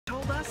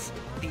us,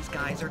 these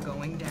guys are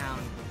going down.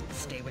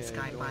 Stay with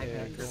Sky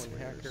 5 News.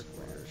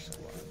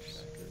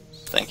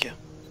 Thank you.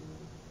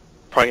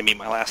 Probably gonna be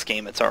my last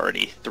game. It's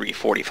already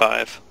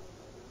 3:45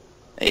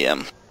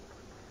 a.m.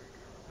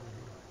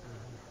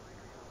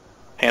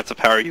 Hands of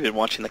Power, you've been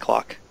watching the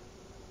clock.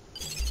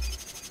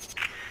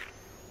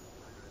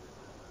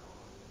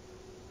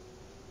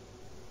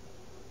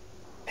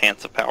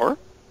 Hands of Power?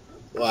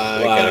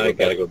 I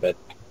gotta go to bed.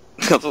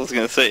 That's what I was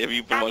gonna say. Have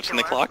you been watching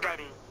the clock?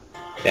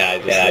 Yeah, I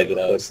did.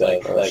 It's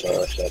like,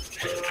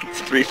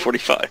 It's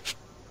 3:45.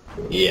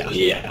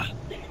 Yeah.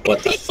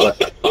 What the fuck?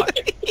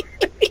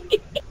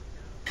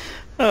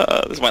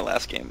 This is my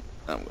last game.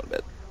 I'm going to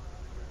bed.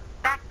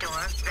 Back door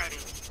ready.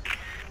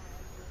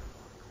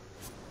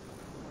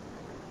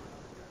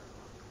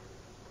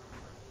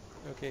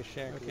 Okay,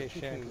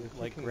 Shaq,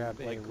 like grab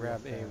A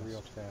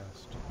real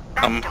fast.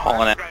 I'm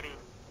hauling it. Ready.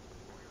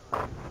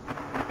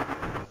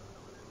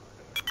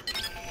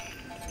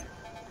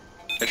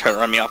 They're trying to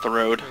run me off the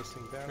road.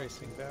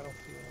 Tracing battlefield.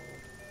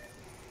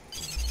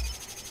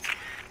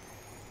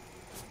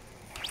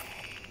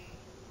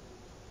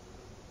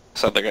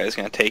 This other guy's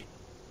going to take.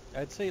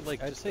 I'd say avoid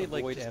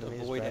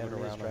enemies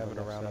driving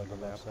around on the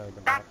left side of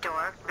the map. Back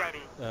door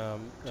ready.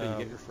 Till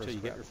you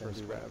get your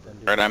first grab.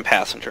 Alright, I'm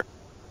passenger.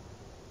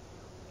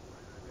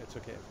 It's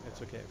okay for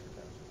that.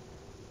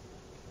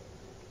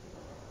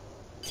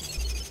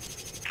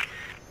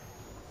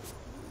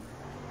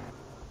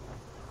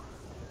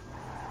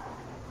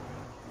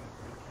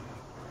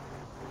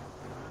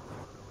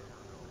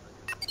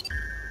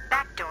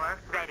 Back door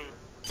ready.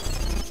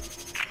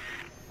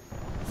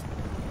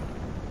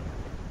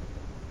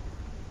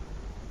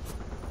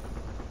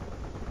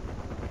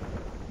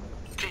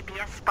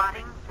 GPS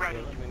spotting ready.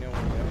 Let me know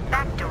when you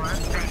Back door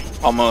ready.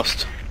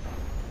 Almost.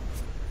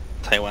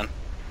 Tell you when.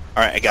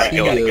 Alright, I gotta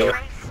go.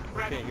 Trace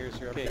Okay, ready. here's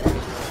your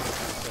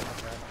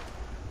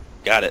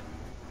Got it.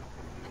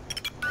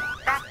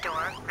 Back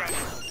door ready.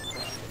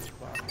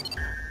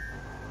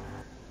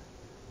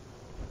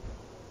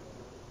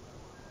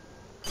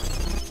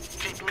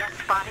 GPS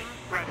spotting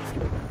ready.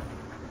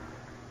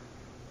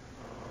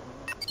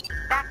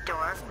 Back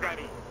door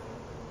ready.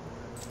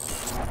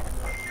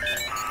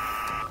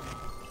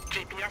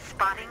 GPS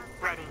spotting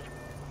ready.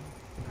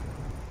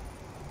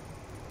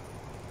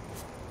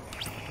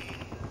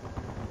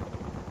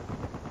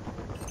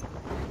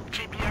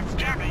 GPS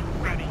jamming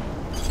ready.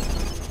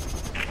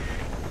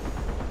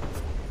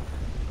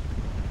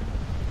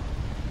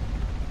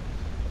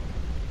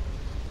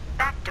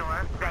 Back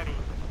door ready.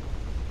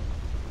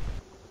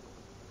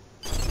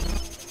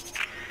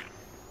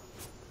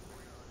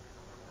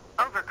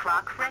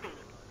 Overclock ready.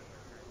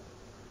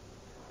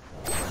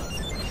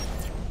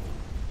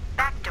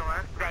 Back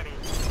door ready.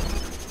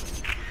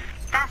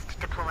 Fast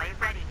deploy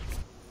ready.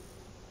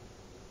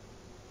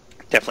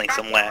 Definitely Back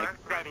some lag. door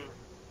ready.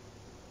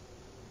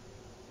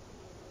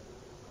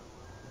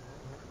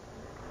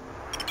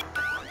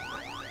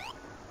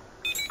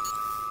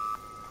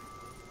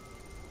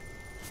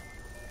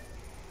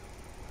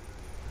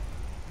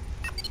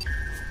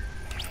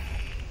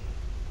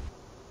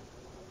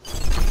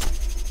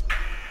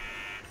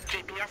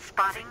 GPS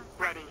spotting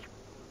ready.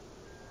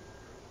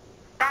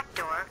 Back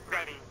door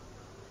ready.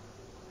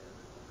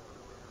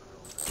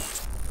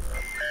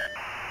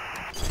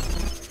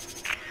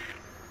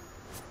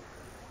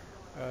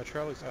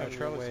 Charlie's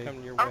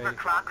coming your way.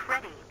 Overclock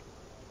ready.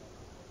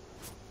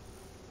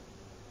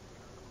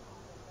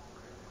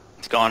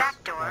 It's gone.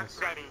 Back door Nice.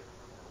 ready.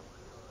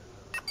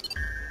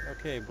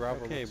 Okay,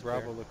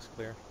 Bravo looks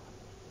clear.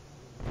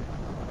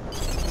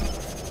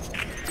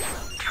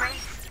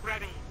 Trace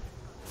ready.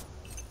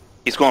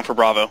 He's going for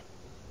Bravo.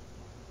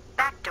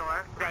 Back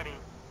door ready.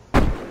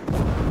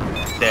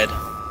 Dead.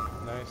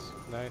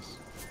 Nice.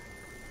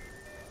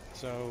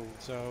 So,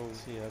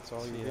 see, that's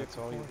all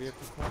your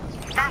vehicle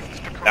points?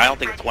 Fast deploy I don't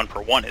think it's ready.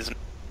 1-for-1, isn't it?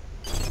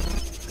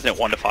 Isn't it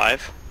 1 to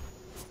 5?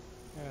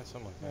 Yeah,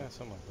 something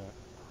like that.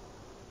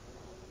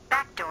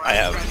 Back door I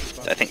have,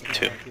 ready. I think,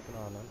 2. Keep an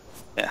eye on them.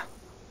 Yeah.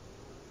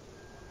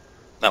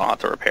 I don't have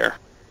to repair.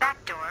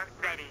 Back door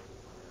ready.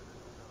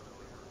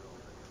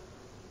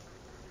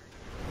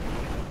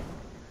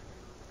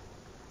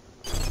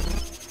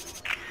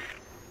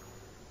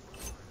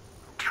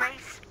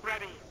 Trace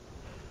ready.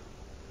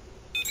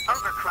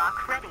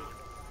 Overclock ready.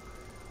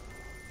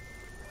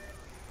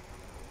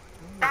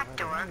 Back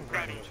door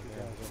ready.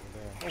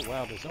 Oh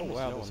wow, there's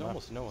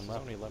almost no one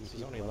left.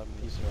 There's only 11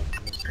 pieces left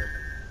in this server.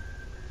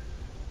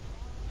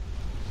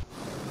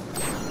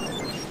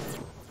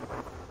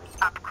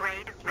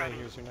 Upgrade Okay, ready.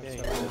 here's your next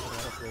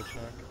upgrade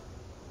check.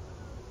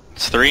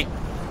 It's 3.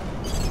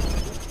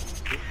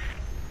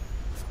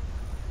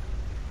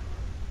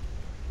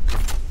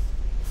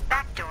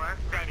 Back door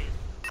ready.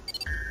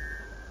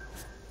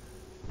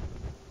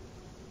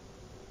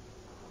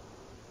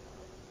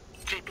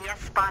 GPS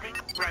spotting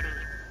ready.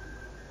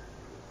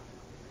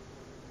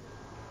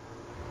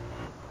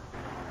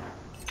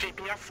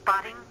 GPS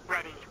spotting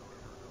ready.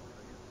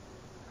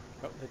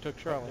 Oh, they took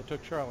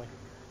Charlie.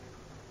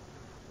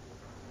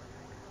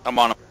 I'm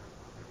on him.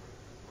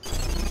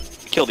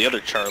 Killed kill the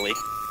other Charlie.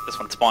 This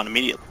one spawned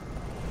immediately.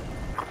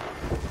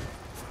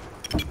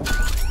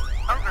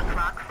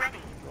 Overclock ready.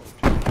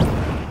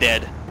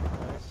 Dead.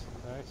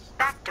 Nice.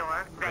 Back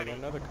door Got ready.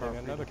 another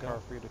car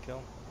for you to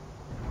kill.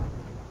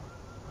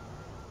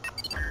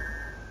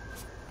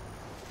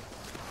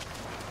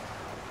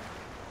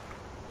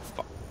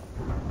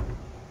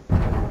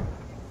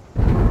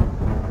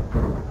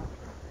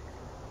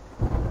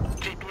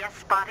 GPS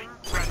spotting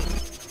ready.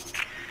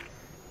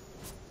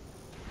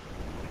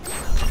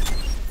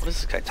 What is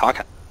this guy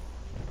talking?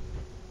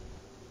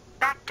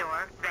 Back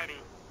door ready.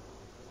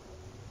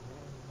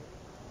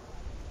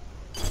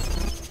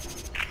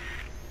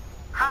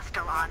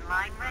 Hostile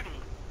online ready.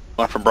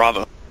 One for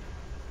Bravo.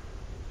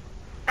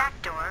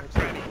 Back door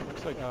ready.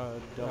 Looks like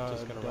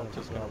Delta's gonna run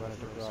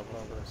into Bravo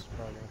first,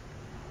 probably.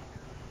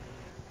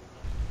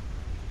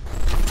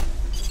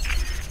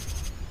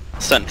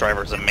 Stunt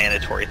driver is a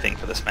mandatory thing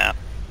for this map.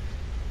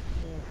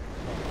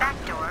 Back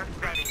door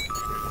ready.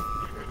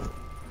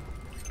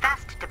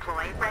 Fast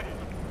deploy ready.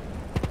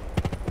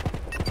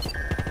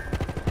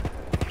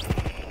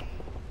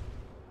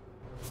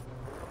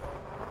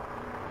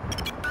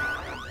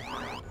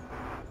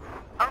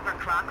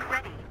 Overclock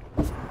ready.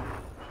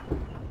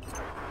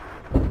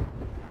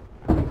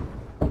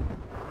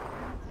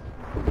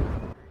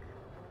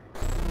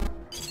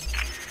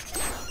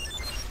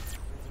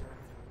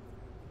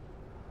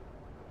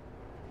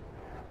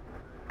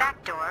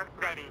 Back door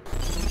ready.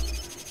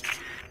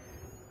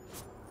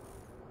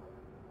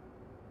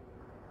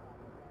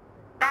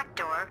 Back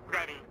door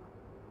ready.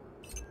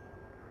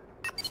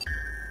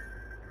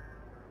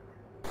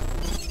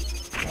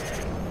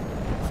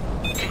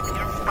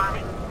 GPS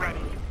spotting ready.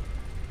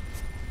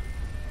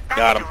 Back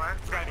Got him. door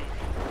ready.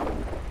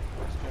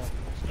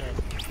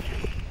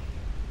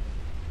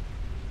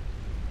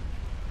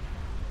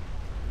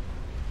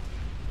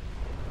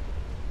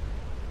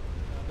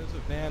 There's a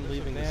van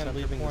leaving the center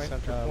point.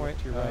 Look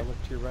to your right.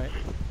 Look to your right.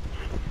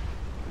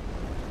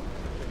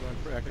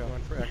 They're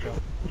going for Echo.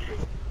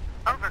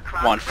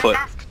 Overclock 1 foot.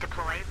 fast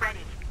deploy ready.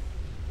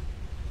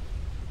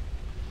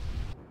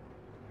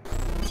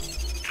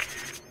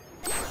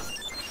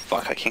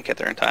 Fuck, I can't get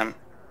there in time.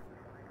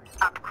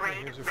 Upgrade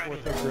Here's your ready.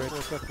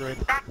 fourth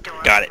upgrade. Back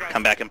door Got it. ready.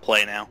 Come back and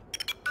play now.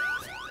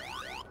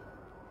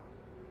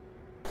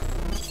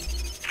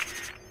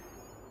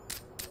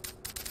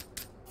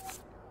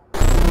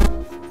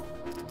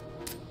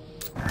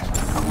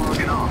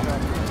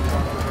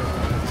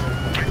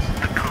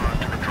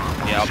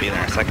 Yeah, I'll be there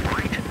in a second.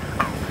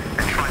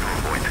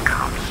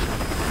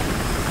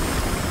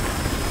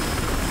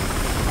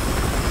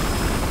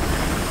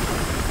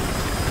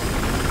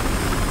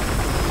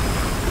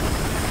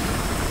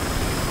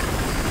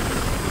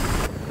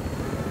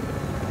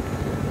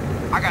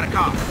 I got a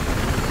cop.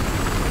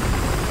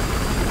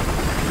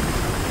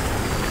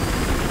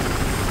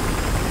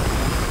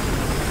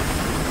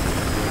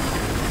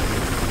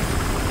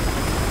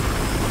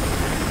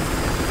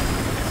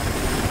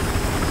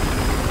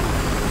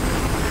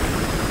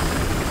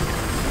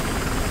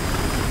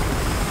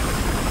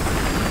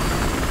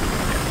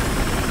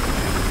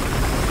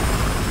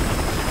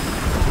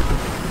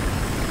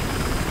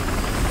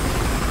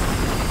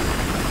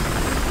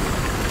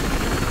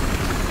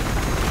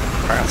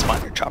 Alright, let's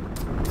find your chopper.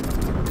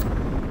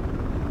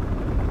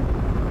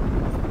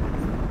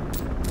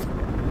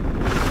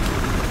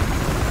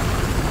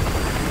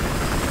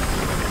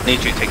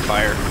 Need you to take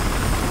fire.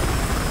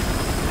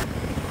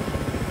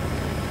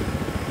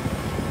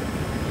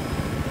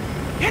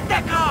 Hit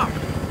that car!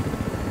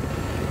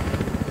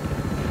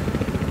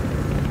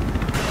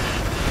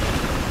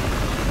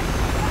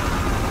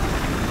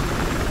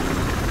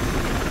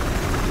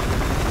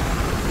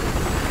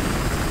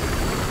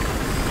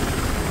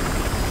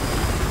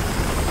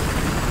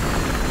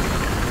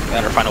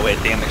 Better find a way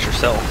to damage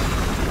yourself.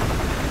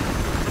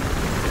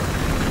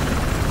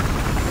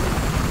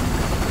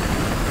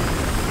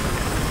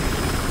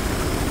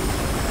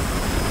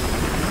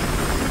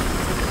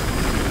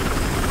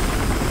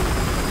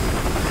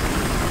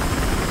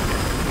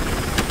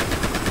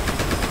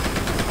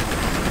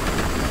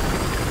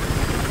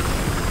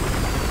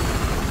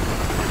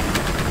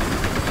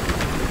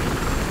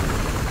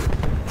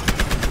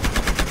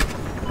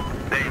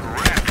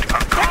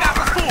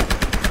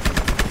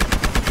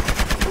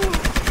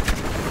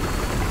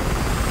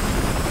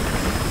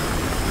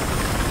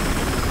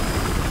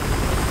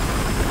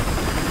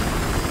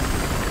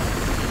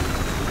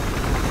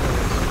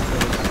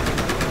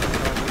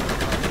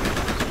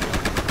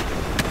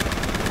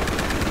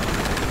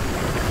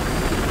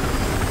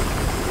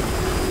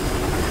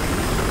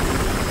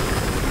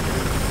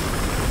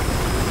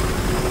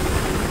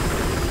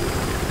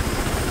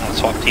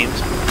 Swap teams.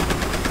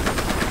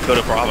 Go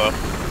to Bravo.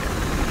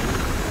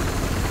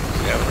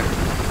 Yeah, over there.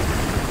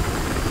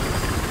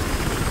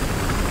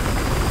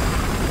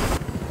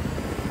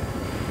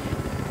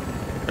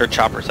 Their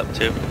chopper's up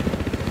too.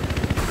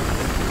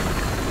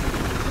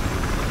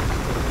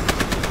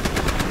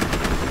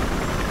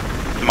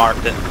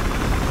 Marked it.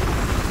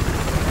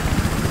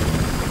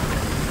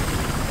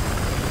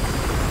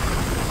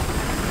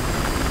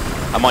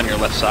 I'm on your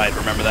left side,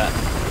 remember that.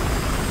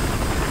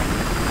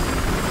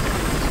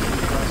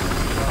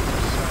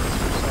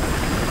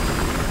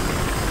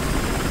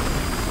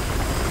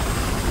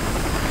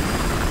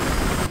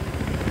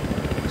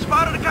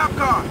 Spotted a cop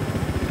car!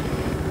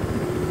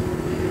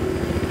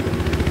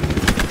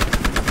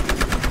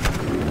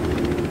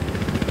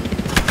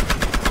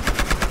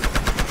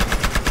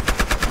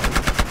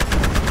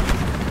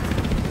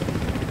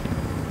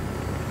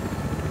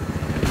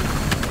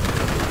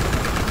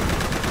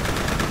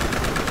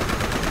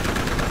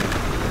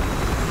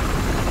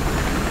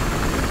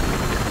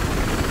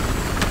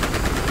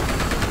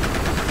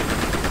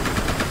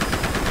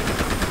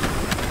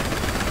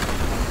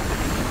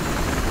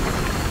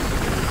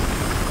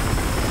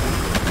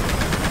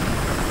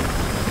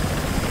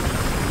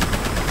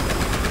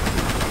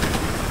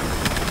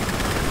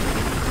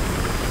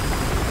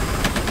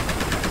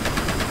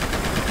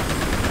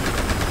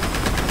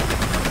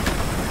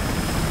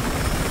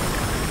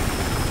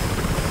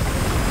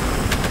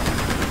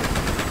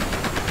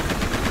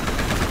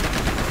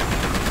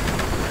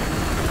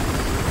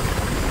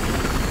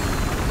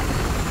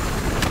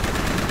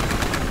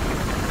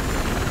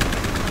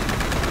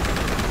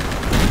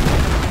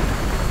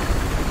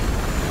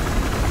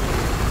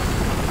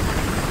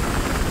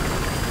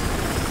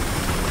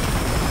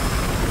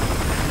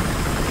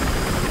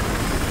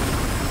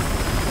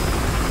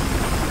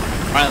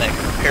 Finally, I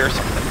can repair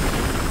something,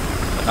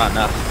 but not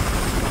enough.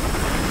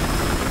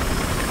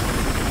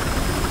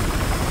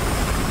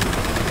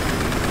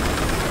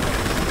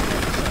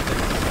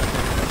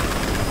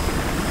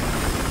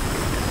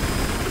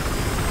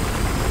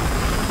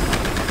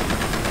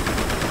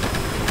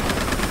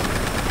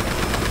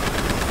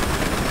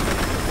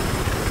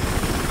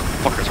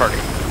 Fucker's target.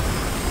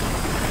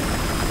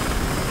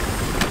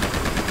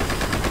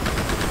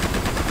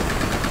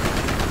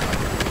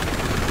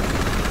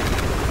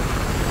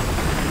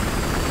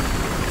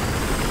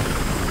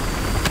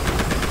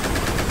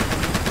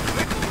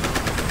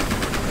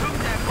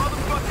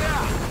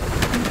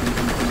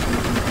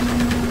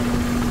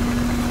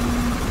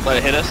 Let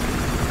it hit us.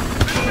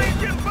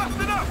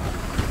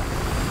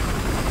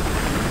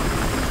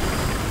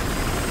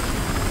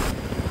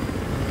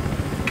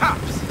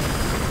 Cops!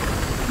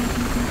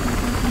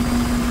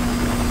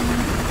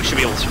 We should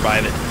be able to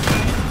survive it.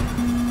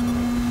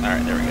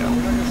 Alright, there we go.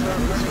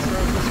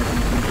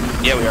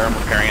 Yeah, we are. I'm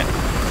repairing it.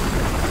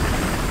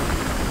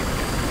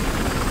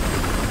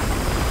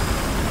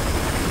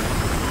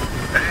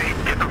 Hey,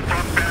 get the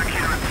fuck back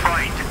here and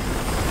fight!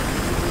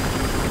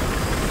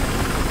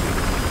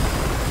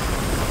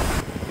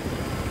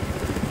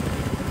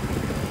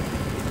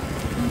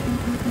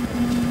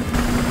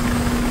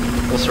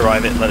 We'll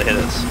survive it and let it hit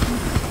us.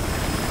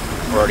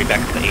 We're already back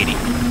to the 80.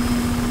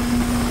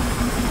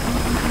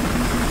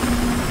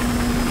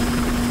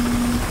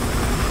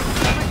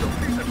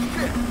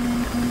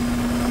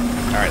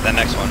 Alright, that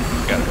next one,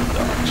 we gotta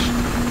dodge.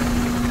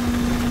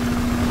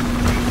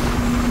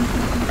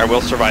 Alright,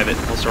 we'll survive it.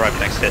 We'll survive the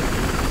next hit.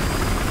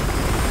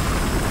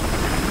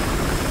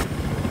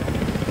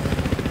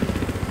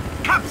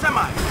 Cop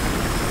semi!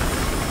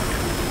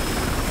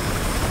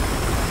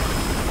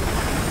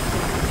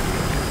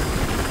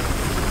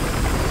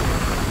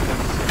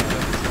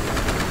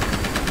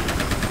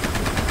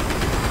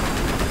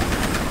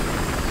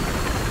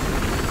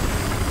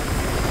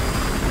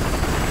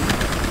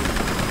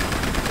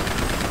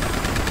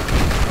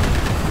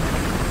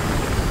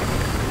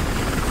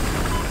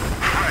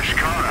 Fresh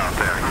car out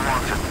there. Who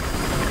wants it?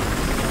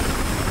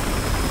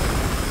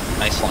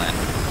 Nice land.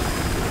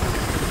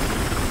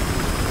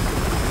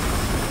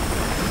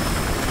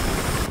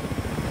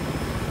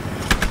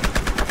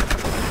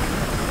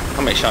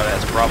 Somebody shot at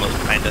us. Bravo's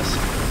behind us.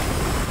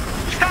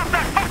 Stop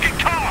that fucking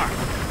car!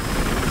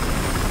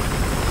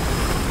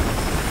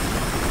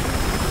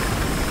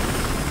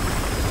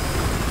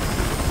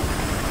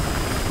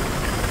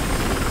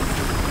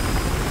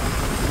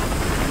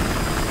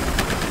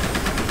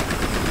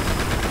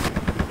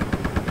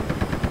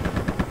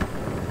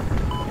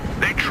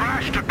 They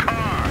trashed a car!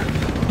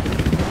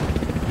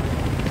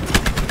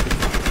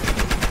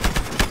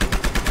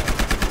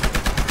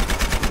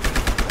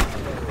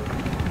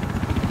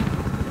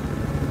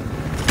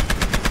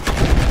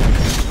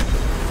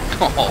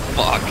 Oh,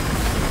 fuck.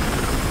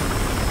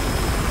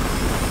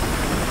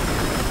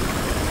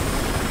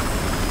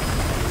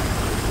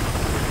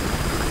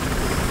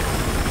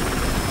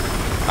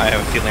 I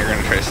have a feeling they're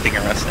gonna try to stinger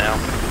us now.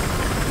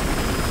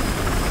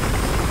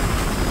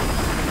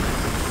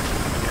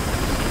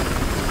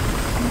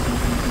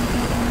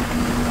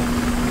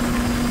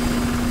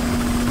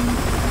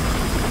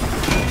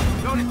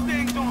 Yo, this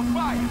thing's on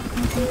fire!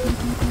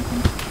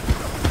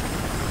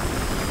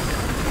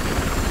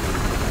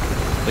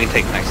 We can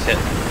take the next hit.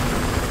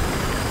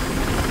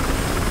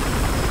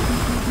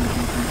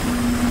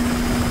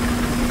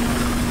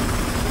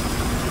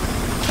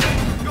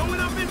 Going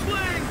up in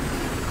flames!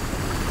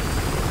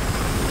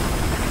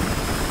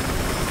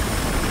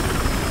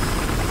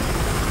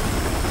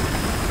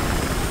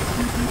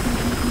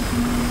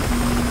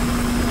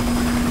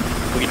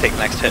 We can take the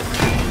next hit.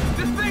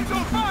 This thing's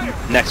on fire!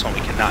 Next one we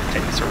cannot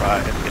take and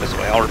survive. Get us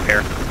away. I'll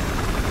repair.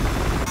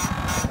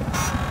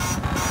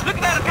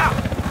 Looking at a cop!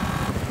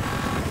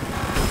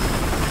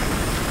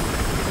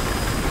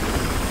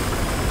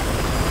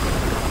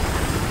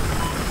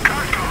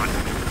 Car's gone!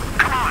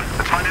 Come on,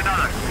 let's find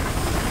another.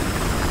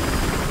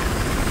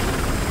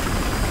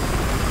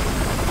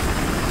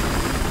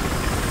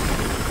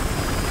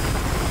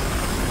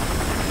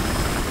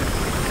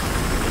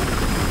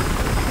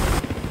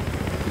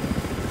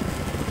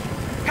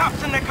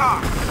 Cops in the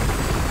car!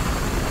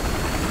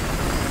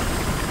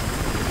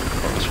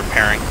 Or was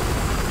repairing.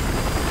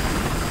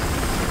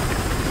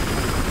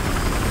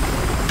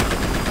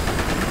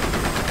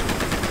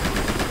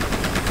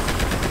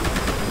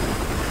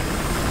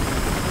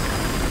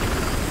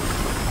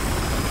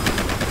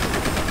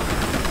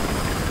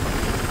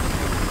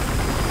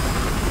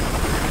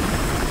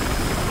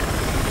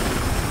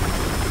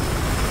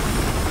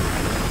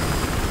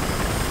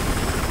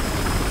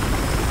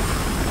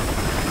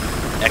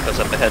 Echoes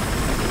up ahead.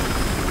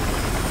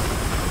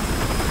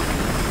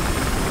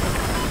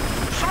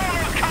 Slow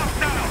those cops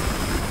down!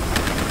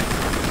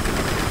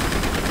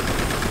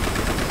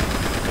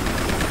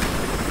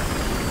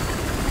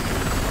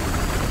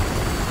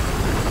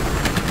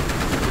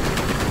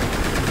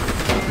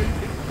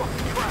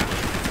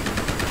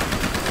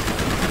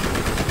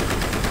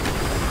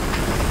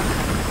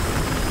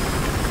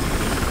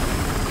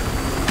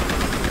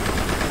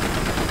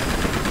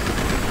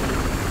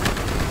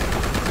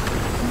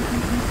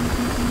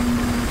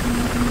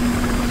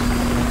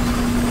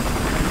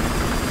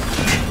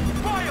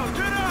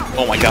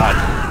 Oh my god.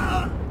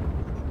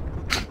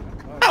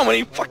 How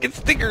many fucking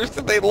stickers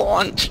did they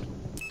launch?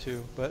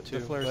 Two, but the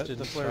flares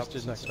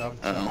didn't stop.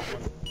 Oh.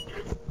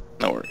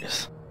 No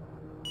worries.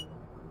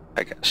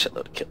 I got a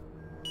shitload of kills.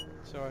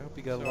 So I hope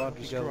you got a lot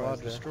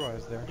of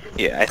destroys there.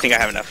 Yeah, I think I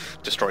have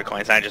enough destroy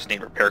coins. I just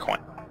need repair coin.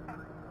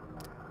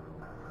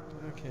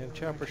 Okay, the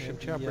chopper should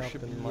be out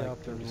in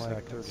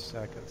like 30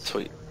 seconds.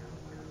 Sweet.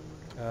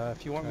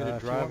 If you want me to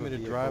drive a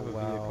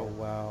vehicle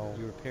while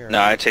you repair.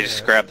 No, I'd say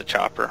just grab the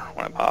chopper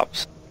when it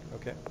pops.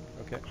 Okay,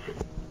 okay.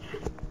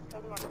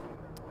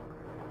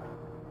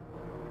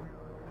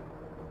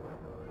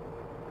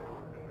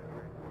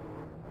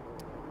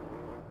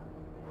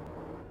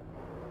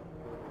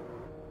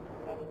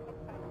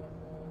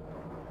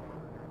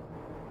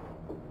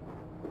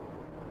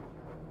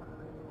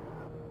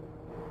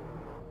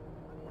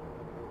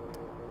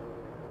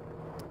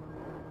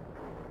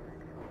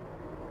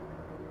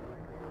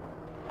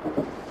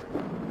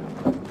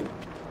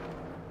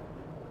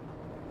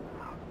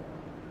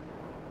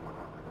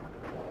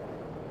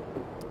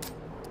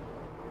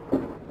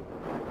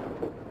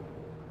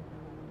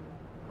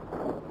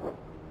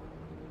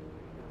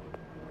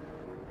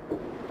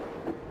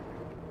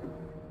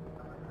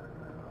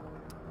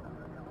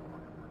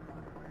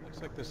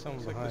 Looks like there's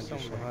someone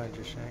behind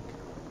you, Shank.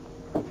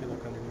 If you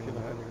look under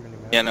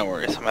minimap. Yeah, no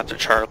worries. I'm after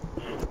Charlie.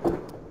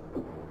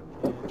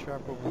 Okay,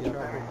 chopper will be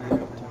out in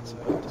 10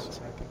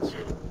 seconds.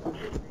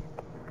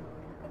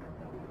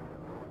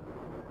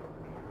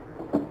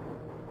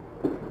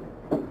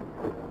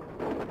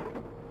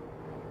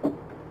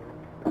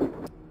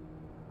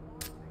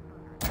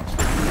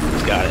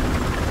 Got it.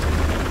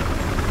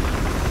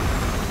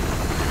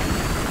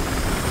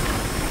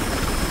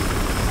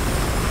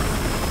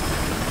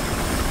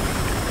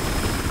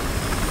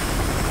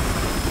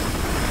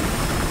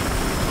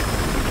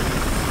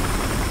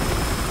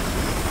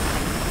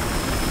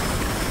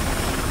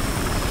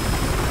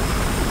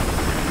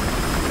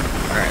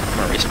 Alright, I'm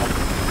gonna respawn.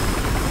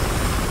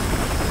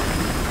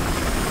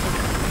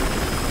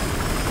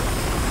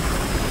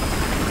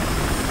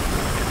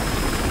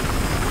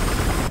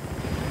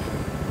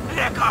 Look at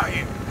that car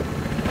here!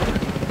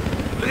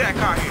 Look at that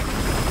car here!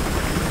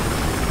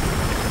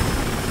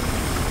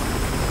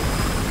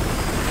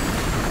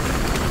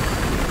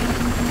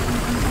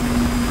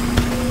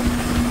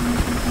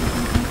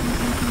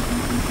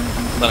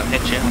 Let him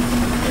hit you.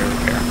 There,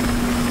 repair.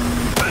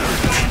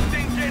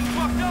 Thing's getting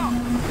fucked up!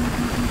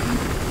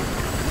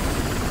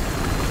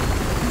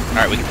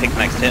 Alright, we can take the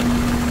next hit.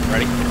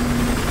 Ready?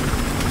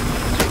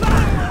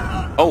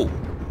 Oh!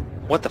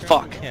 What the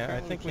fuck? Yeah, I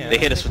think They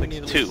hit us with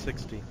need at two. least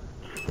 60.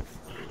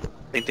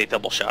 I think they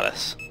double shot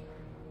us.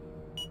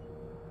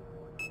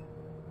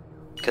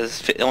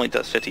 Because it only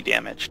does 50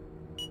 damage.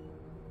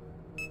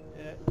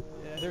 Yeah,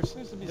 there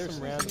seems to be some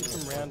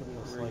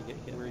randomness where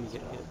you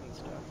get hit and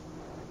stuff.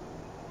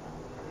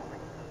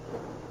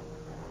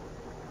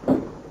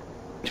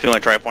 If you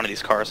want to drive one of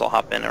these cars, I'll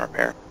hop in and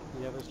repair.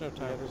 Yeah, there's no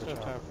time for the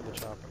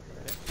chopper.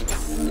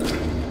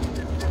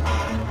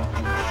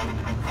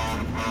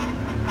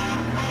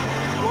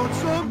 Want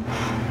some?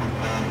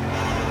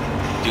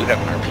 Do have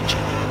an RPG.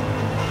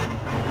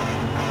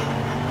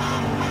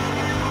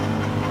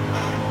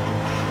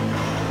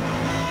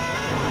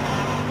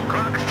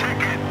 Clock's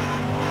ticking.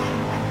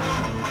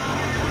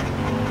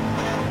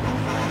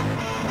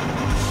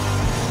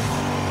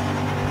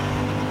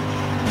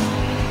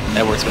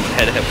 Edward's been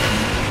head hit.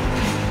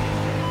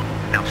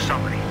 Now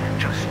somebody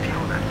just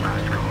steal that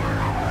last car.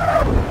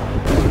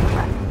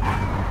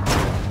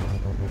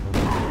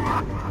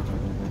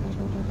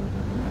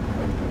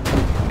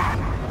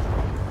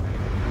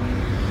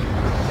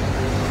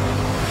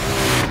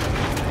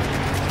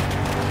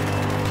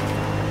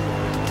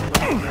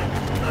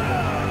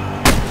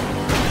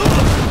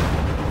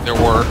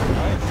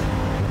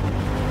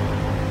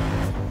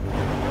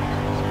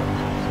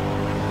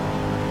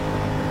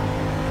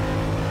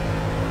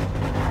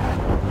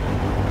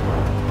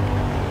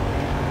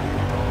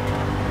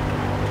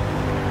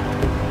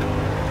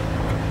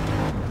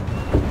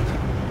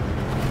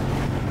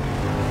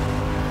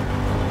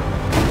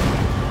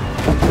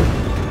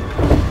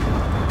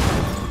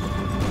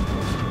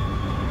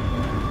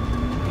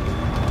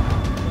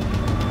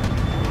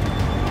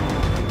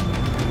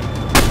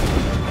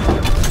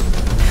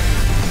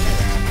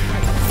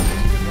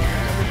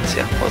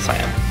 close I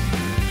am.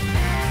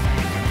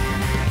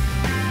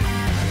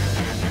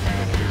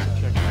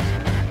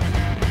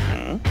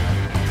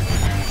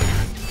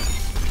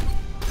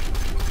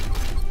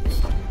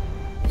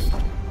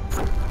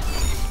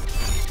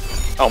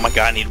 Oh my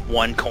god, I need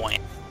 1 coin.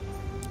 1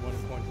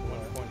 point for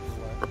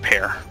what?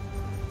 Repair.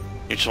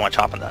 You just want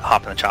to hop in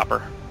the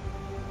chopper.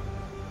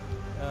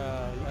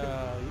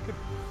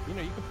 You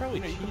could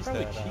probably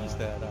cheese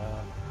that.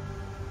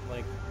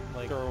 Like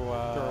throw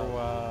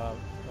a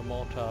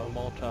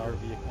Molotov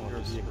vehicle,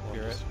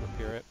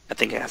 repair it. I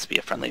think it has to be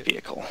a friendly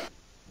vehicle.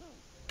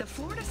 The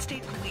Florida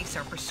State Police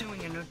are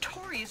pursuing a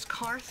notorious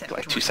car theft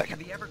Like 2 ring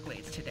seconds. in the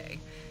Everglades today.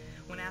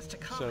 When asked to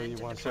So comment, you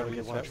the want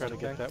department to try to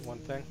get that one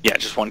thing? Yeah,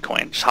 just 1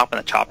 coin. Just hop in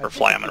the chopper,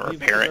 fly. I'm gonna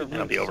repair it, and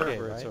it'll be over.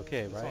 It's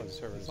okay, right? As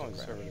long as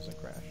the server doesn't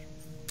crash.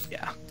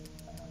 Yeah.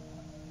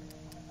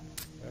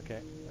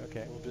 Okay.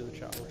 We'll do the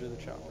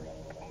chopper.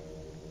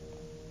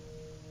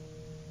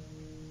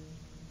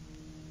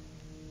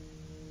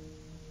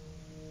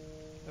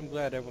 I'm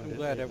glad everyone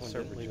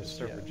didn't leave the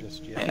server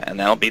just yet. Yeah, and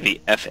that'll be the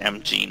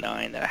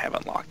FMG9 that I have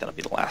unlocked. That'll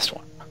be the last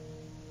one.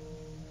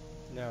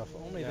 Now, if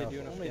only they do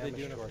enough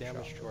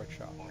damage to our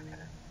chopper.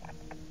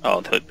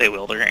 Oh, they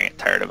will. They're gonna get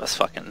tired of us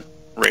fucking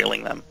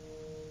railing them.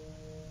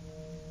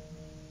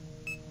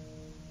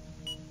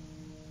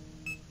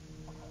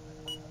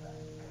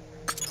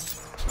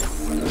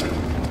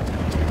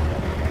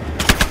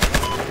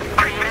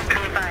 Our units be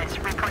advised.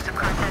 Reports of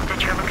contact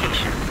at your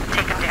location.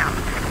 Take them down.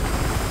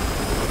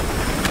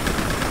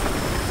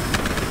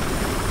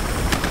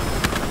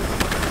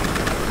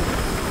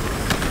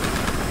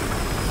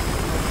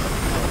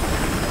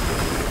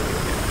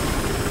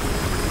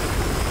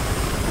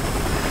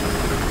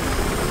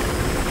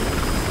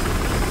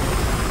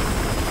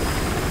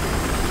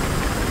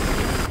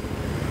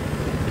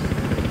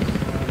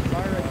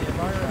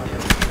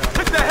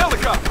 Hit that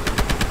helicopter!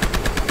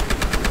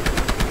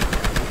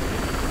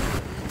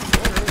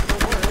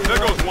 There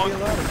goes one.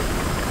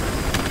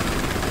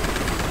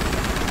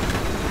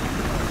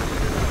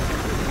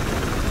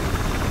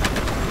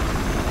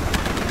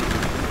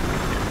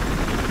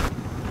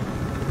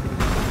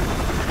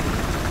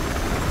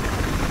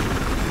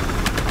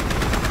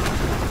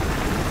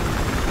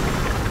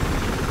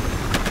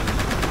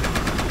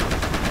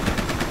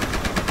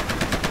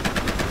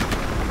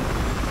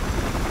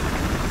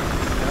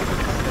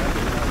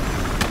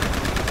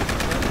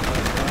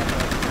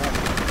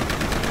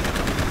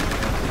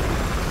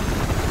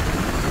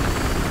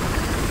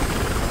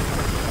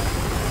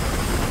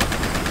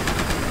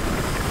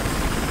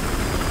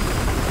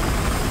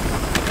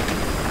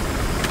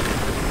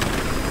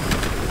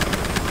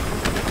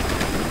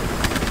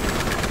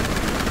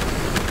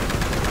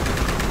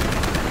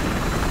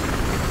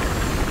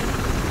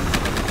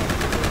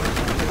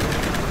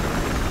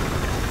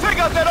 Take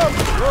out that other!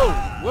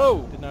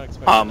 Whoa! Did not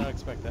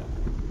expect that.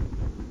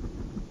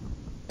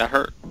 That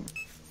hurt.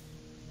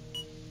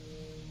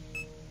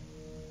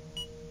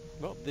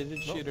 Well, they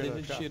did shoot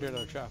at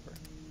our chopper.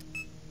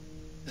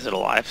 Is it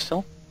alive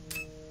still?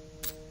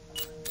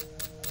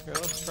 Here,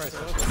 let's try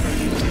some.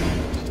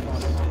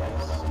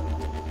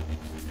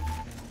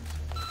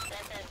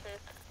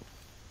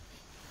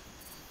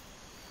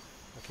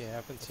 Okay,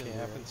 happens in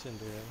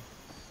there.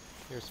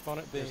 Here, spawn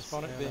it base,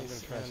 and I'm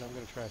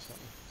gonna try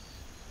something.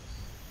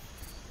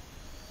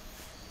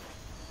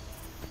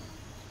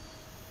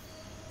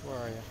 Where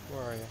are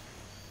you?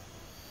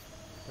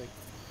 Wait,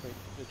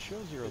 it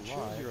shows you're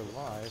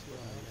alive.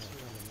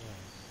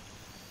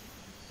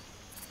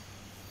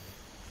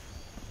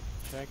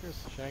 Shankers?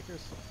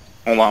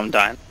 Hold on, I'm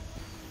dying.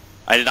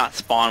 I did not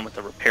spawn with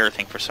the repair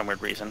thing for some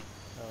weird reason.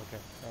 Oh, okay.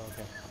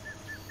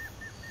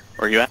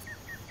 Where are you at?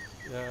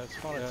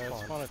 Spawn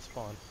at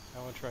spawn.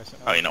 I want to try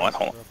something. Oh, you know what?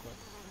 Hold on. Real quick.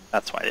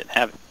 That's why I didn't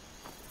have it.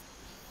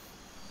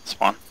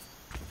 Spawn.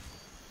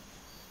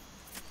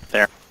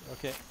 There.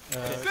 Okay.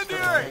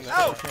 Incendiary!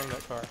 Out! Turn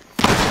that car.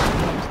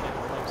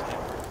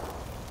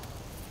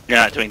 You're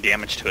not doing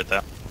damage to it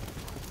though.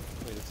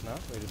 Wait, it's not?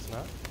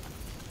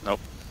 Nope.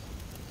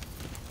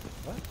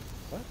 What?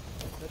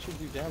 That should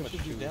do damage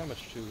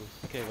to...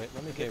 Okay, wait,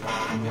 let me get...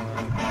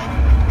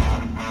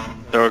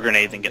 Throw a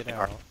grenade and get in the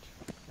car.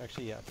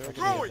 Actually, yeah.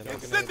 Throw it!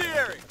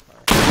 Incendiary!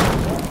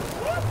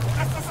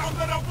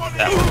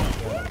 That one.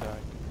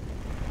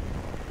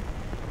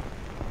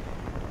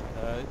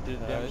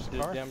 Did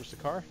it damage the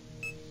car?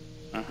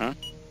 Mm-hmm.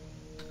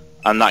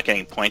 I'm not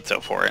getting points though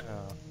for it.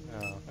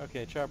 Oh.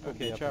 Okay, chopper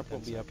will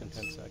be up in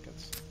 10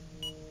 seconds.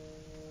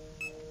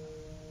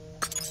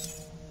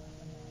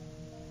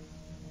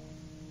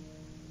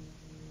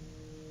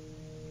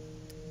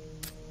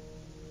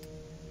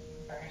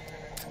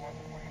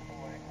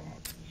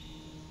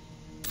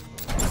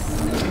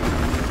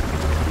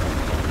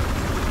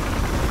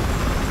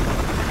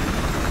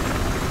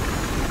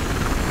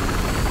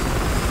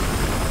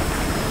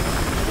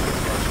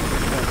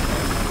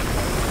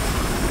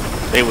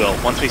 They will.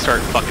 Once we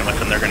start fucking with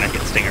them, they're gonna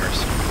get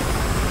stingers.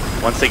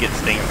 Once they get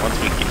stingers, once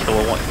we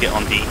get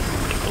on D,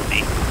 kill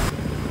D.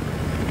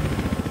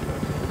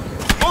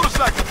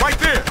 Motorcycle, right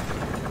there!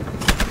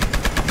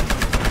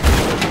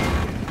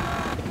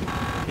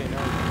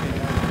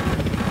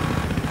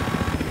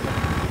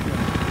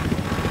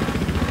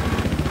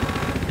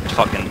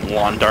 fucking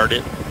lawn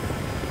darted.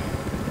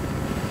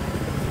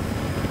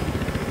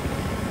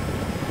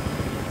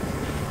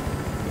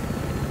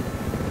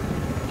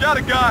 Got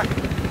a guy!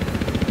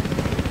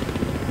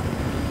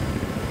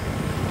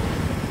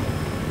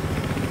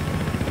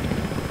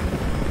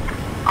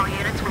 All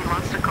units, we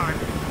lost a car.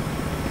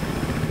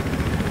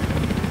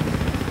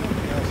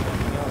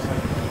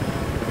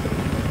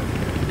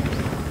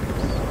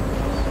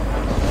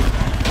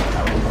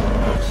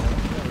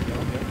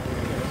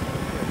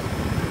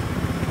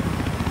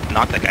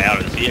 Knock that guy out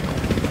of his vehicle.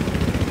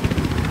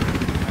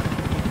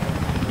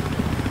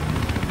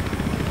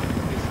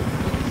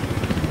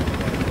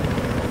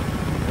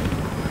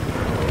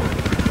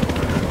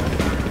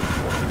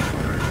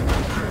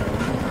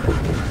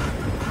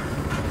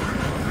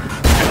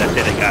 That's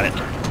it, I got it.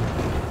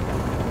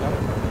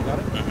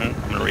 I'm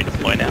gonna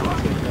redeploy now.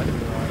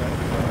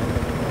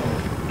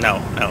 No,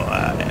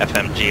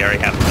 FMG already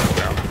has it,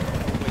 girl.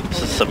 This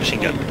is a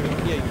submachine gun.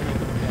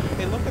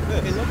 Hey, look at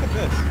this. Hey, look at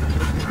this.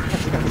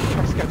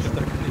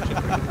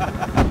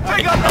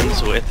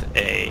 Comes with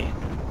a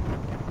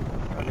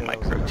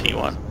micro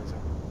T1.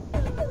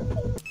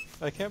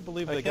 I can't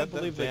believe they got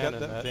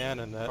that van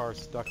and that car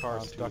stuck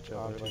onto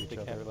each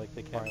other. Like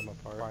they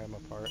can't pry them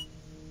apart.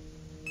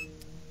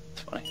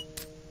 It's funny.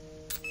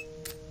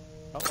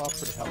 I'll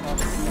offer to help.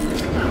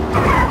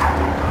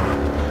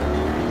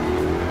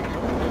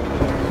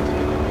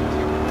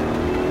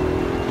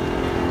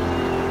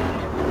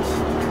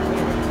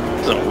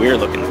 It's a weird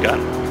looking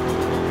gun.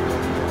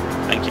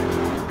 Thank you.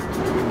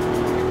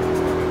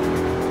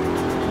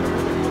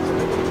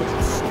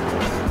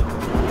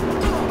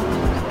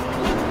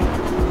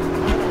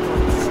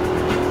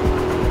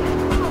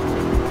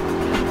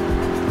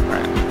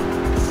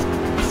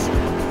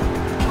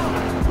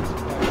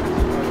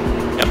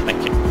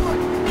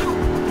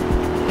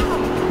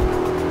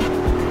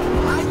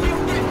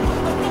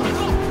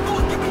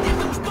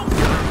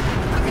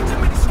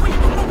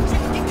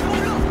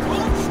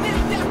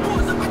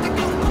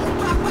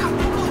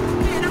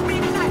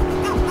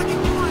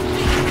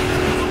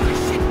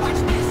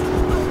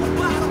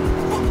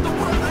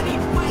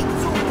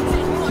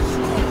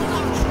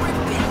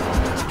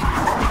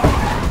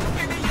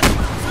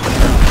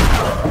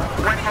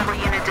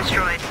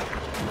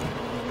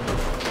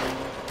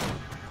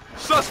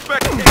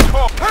 Suspect in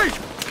call. Hey!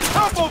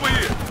 Help over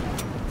here!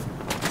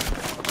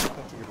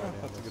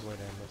 That's a good way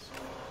to end this.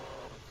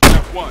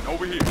 F1,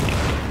 over here.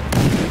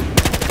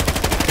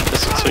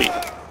 This is sweet.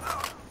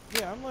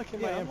 Yeah, I'm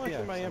liking my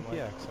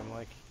MPX. I'm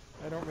like,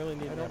 I don't really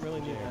need an FMG or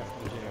anything,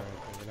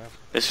 you know?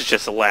 This is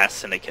just the last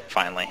syndicate,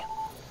 finally.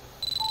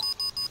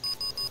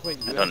 Wait,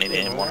 I don't need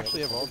any more. You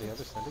actually have all the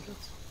other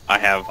syndicates? I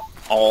have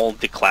all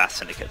the class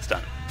syndicates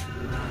done.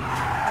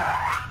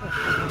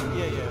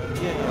 Yeah.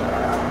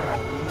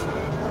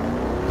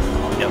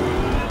 Yep.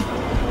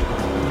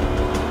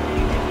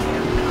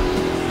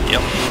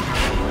 Yep.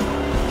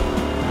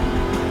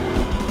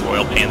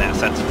 Royal Pain,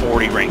 that's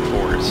 40 rank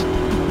 4s.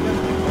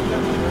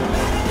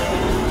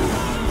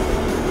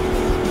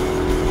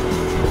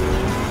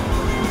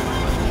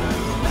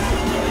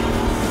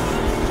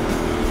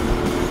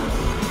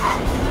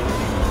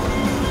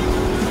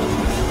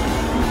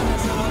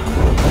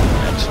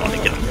 I just want to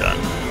get them done.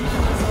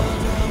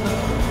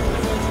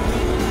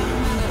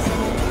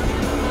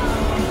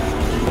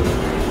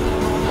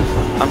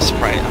 I'm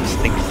surprised. I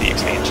think the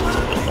expansion's a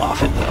little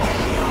off it though.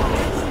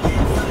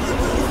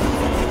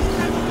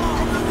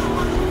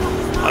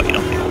 Oh, you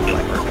don't think it'll be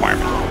like a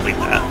requirement to complete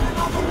that?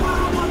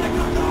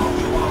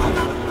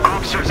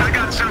 Officers, I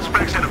got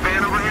suspects in a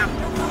van over here.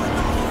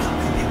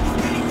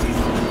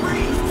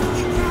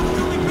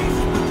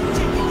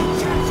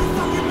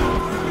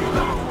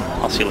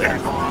 I'll see you later.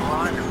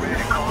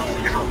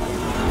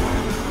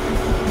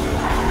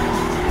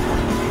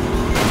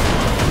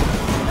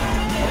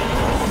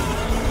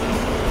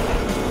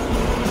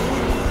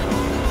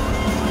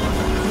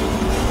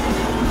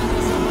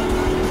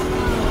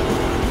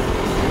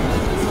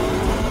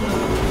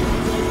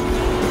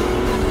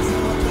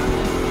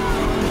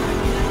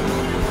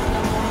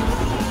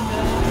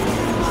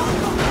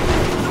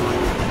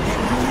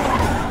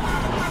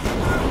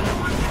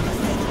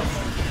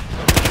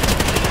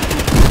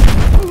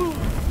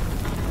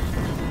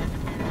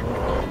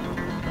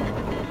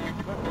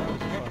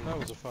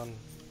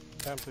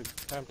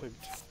 Time to quit.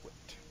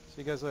 See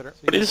you guys later.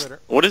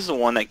 What is the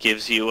one that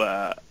gives you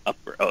a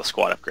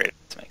squad upgrade?